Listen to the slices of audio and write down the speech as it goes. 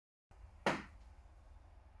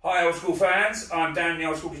Hi Old School fans, I'm Dan the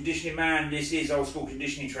Old School Conditioning Man. This is Old School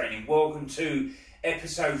Conditioning Training. Welcome to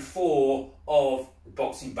episode 4 of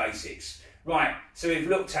Boxing Basics. Right, so we've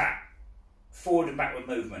looked at forward and backward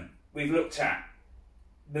movement. We've looked at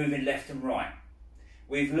moving left and right.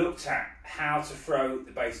 We've looked at how to throw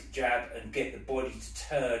the basic jab and get the body to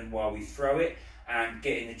turn while we throw it, and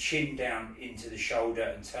getting the chin down into the shoulder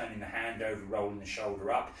and turning the hand over, rolling the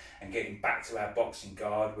shoulder up and getting back to our boxing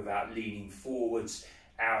guard without leaning forwards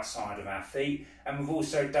outside of our feet. And we've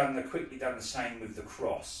also quickly done the same with the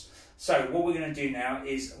cross. So what we're going to do now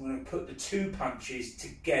is I'm going to put the two punches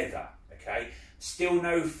together, okay? Still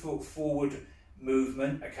no forward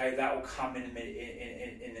movement, okay? That will come in a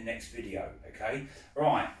minute in the next video, okay?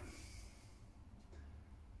 Right.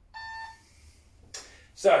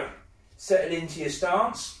 So settle into your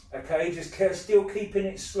stance, okay? Just still keeping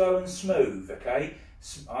it slow and smooth, okay?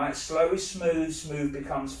 All right, slow is smooth, smooth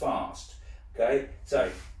becomes fast, okay?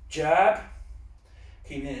 So jab,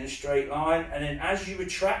 keeping it in a straight line, and then as you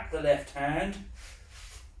retract the left hand,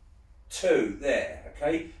 two, there,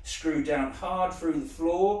 okay? Screw down hard through the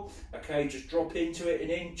floor, okay? Just drop into it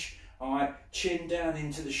an inch, all right? Chin down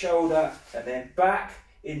into the shoulder, and then back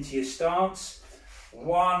into your stance.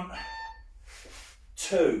 1,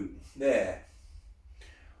 2. There.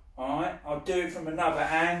 Alright, I'll do it from another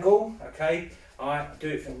angle, okay? Alright, I'll do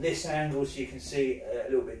it from this angle so you can see a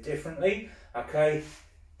little bit differently. Okay,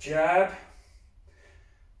 jab,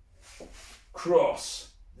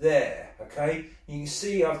 cross, there, okay? You can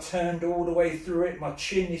see I've turned all the way through it, my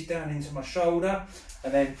chin is down into my shoulder,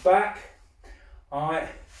 and then back. Alright,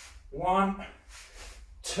 1,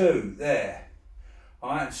 2, there.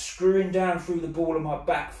 Alright, I'm screwing down through the ball of my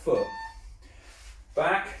back foot.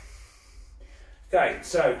 Back. Okay,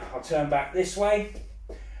 so I'll turn back this way.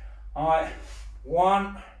 All right,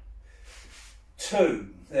 1, 2,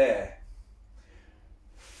 there.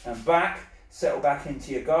 And back, settle back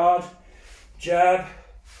into your guard. Jab,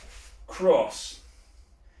 cross,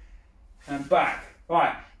 and back.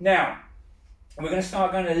 Right, now, we're going to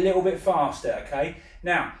start going a little bit faster, okay?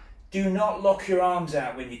 Now, do not lock your arms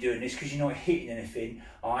out when you're doing this because you're not hitting anything,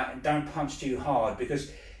 all right? And don't punch too hard,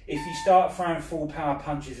 because if you start throwing full power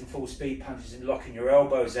punches and full speed punches and locking your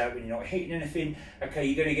elbows out when you're not hitting anything, okay,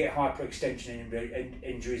 you're going to get hyperextension and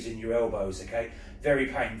injuries in your elbows, okay? Very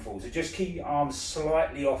painful. So just keep your arms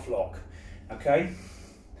slightly off lock, okay?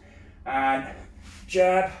 And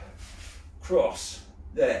jab, cross,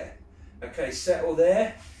 there. Okay, settle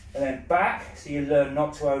there, and then back, so you learn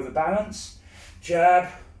not to overbalance. Jab,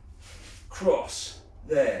 cross,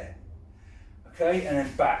 there. Okay, and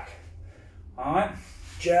then back. All right.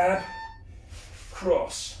 Jab,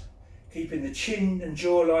 cross, keeping the chin and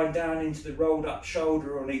jawline down into the rolled up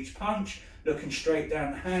shoulder on each punch, looking straight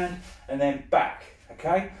down the hand, and then back,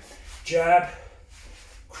 okay? Jab,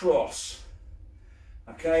 cross,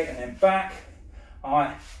 okay, and then back. All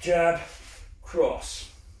right, jab,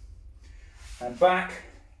 cross, and back,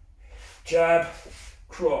 jab,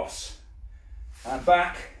 cross, and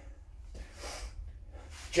back,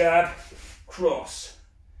 jab, cross,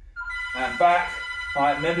 and back. All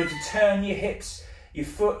right, remember to turn your hips, your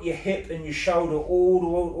foot, your hip and your shoulder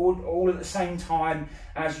all at the same time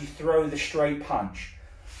as you throw the straight punch.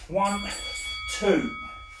 1, 2.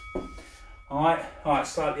 All right,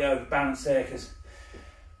 slightly overbalanced there,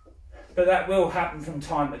 but that will happen from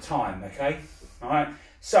time to time, okay? All right,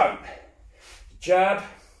 so jab,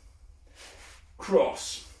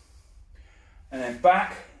 cross, and then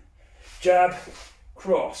back, jab,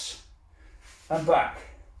 cross, and back.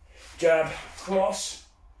 Jab, cross,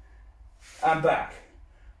 and back.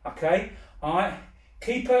 Okay, all right.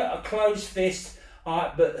 Keep a closed fist, all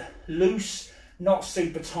right, but loose, not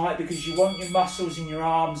super tight, because you want your muscles in your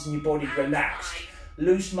arms and your body relaxed.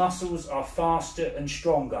 Loose muscles are faster and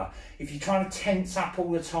stronger. If you're trying to tense up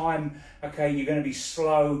all the time, okay, you're going to be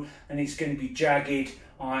slow and it's going to be jagged,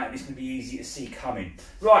 all right, and it's going to be easy to see coming.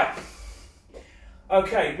 Right.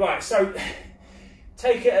 Okay, right. So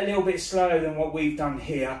take it a little bit slower than what we've done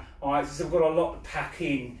here, all right, because I've got a lot to pack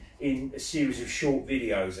in a series of short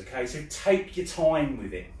videos, okay? So take your time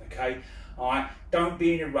with it, okay? All right, don't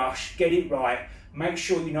be in a rush, get it right, make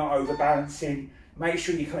sure you're not overbalancing, make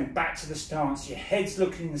sure you're coming back to the stance, your head's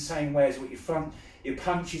looking in the same way as what your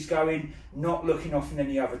punch is going, not looking off in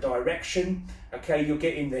any other direction, okay? You're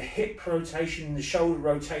getting the hip rotation, the shoulder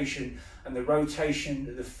rotation, and the rotation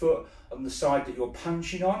of the foot on the side that you're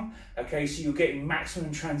punching on, okay? So you're getting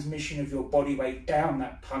maximum transmission of your body weight down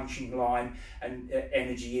that punching line and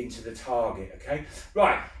energy into the target, okay?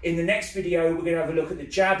 Right, in the next video, we're gonna have a look at the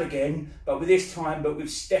jab again, but with this time,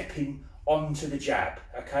 with stepping onto the jab,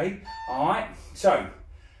 okay? All right, so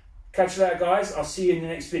Catch you later, guys. I'll see you in the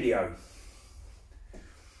next video.